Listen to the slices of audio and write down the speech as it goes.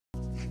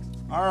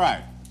All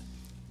right.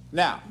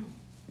 Now,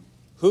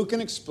 who can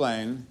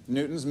explain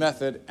Newton's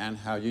method and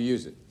how you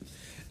use it?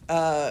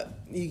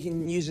 You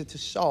can use it to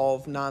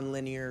solve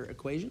nonlinear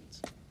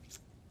equations.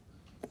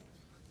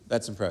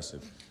 That's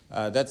impressive.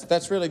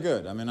 That's really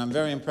good. I mean, I'm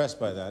very impressed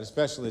by that,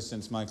 especially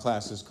since my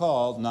class is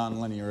called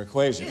Nonlinear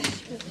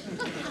Equations.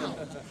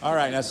 All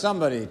right, now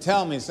somebody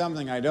tell me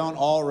something I don't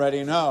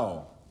already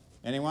know.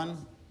 Anyone?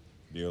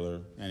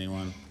 Bueller.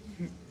 Anyone?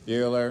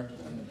 Bueller.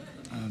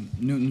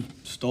 Newton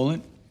stole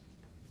it.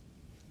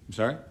 I'm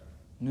sorry?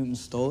 Newton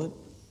stole it.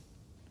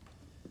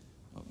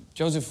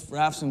 Joseph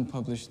Raphson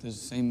published the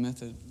same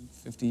method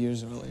 50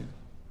 years earlier.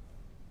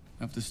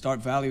 If the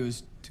start value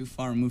is too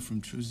far removed from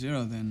true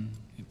zero, then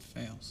it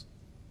fails.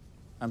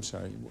 I'm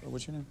sorry,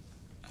 what's your name?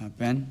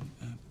 Ben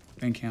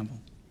Campbell.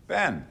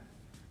 Ben.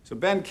 So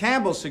Ben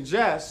Campbell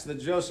suggests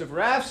that Joseph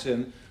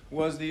Raphson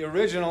was the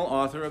original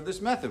author of this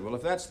method. Well,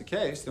 if that's the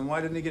case, then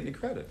why didn't he get any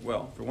credit?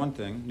 Well, for one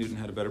thing, Newton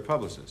had a better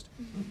publicist.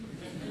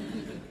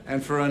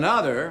 And for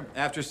another,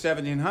 after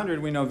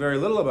 1700, we know very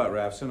little about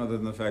Raphson other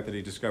than the fact that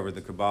he discovered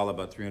the Kabbalah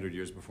about 300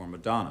 years before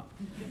Madonna.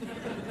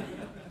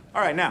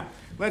 All right, now,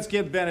 let's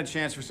give Ben a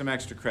chance for some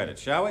extra credit,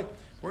 shall we?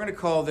 We're going to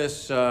call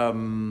this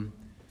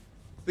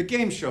the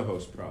game show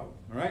host problem,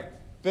 all right?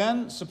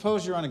 Ben,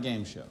 suppose you're on a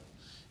game show,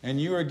 and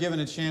you are given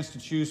a chance to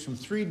choose from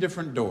 3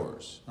 different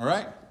doors, all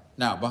right?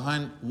 Now,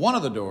 behind one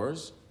of the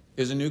doors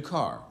is a new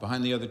car.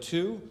 Behind the other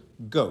 2,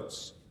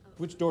 goats.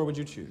 Which door would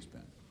you choose,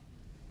 Ben?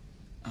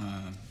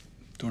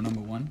 Door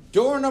number 1.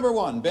 Door number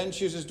 1. Ben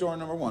chooses door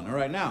number 1. All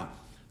right, now,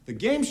 the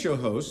game show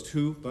host,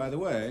 who, by the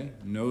way,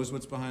 knows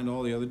what's behind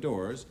all the other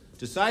doors,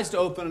 decides to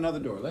open another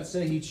door. Let's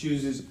say he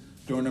chooses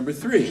door number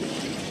 3,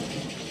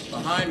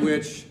 behind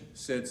which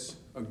sits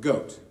a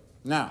goat.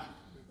 Now,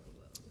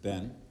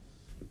 Ben,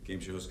 game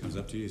show host comes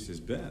up to you and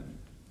says, Ben,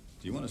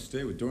 do you want to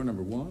stay with door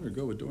number 1 or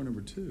go with door number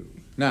 2?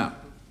 Now,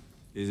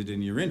 is it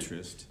in your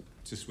interest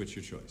to switch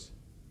your choice?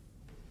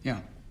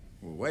 Yeah.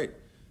 Well, wait.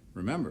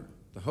 Remember,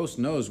 the host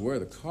knows where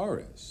the car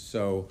is,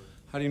 so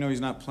how do you know he's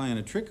not playing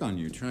a trick on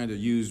you, trying to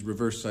use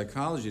reverse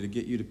psychology to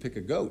get you to pick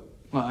a goat?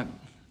 Well,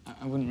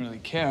 I wouldn't really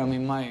care. I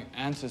mean, my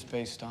answer's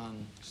based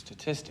on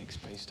statistics,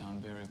 based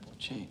on variable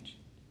change.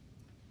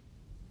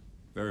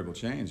 Variable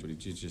change, but he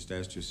just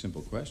asked you a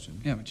simple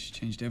question. Yeah, but she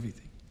changed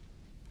everything.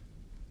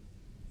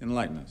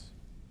 Enlighten us.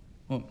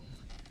 Well,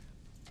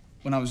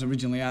 when I was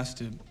originally asked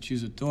to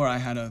choose a door, I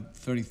had a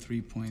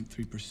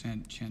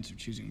 33.3% chance of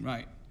choosing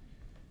right.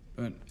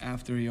 But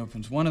after he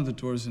opens one of the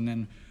doors and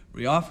then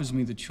reoffers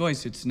me the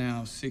choice, it's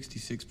now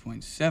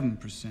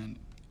 66.7%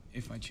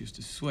 if I choose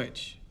to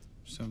switch.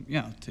 So,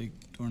 yeah, I'll take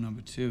door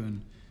number 2,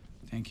 and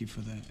thank you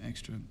for the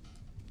extra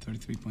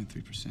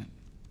 33.3%.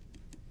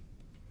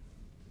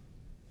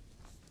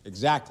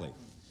 Exactly.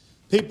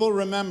 People,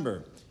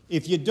 remember,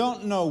 if you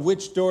don't know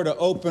which door to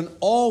open,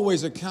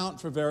 always account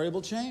for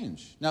variable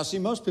change. Now, see,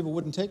 most people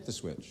wouldn't take the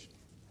switch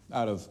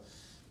out of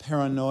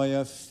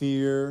paranoia,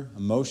 fear,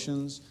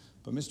 emotions.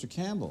 But Mr.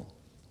 Campbell,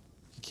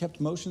 he kept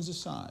emotions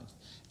aside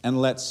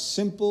and let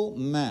simple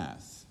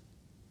math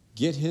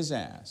get his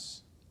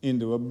ass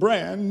into a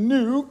brand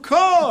new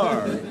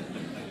car.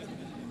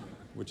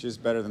 Which is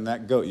better than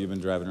that goat you've been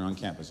driving around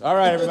campus. All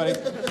right, everybody.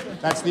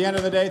 That's the end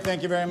of the day.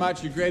 Thank you very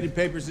much. Your graded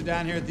papers are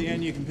down here at the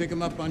end. You can pick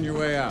them up on your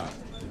way out.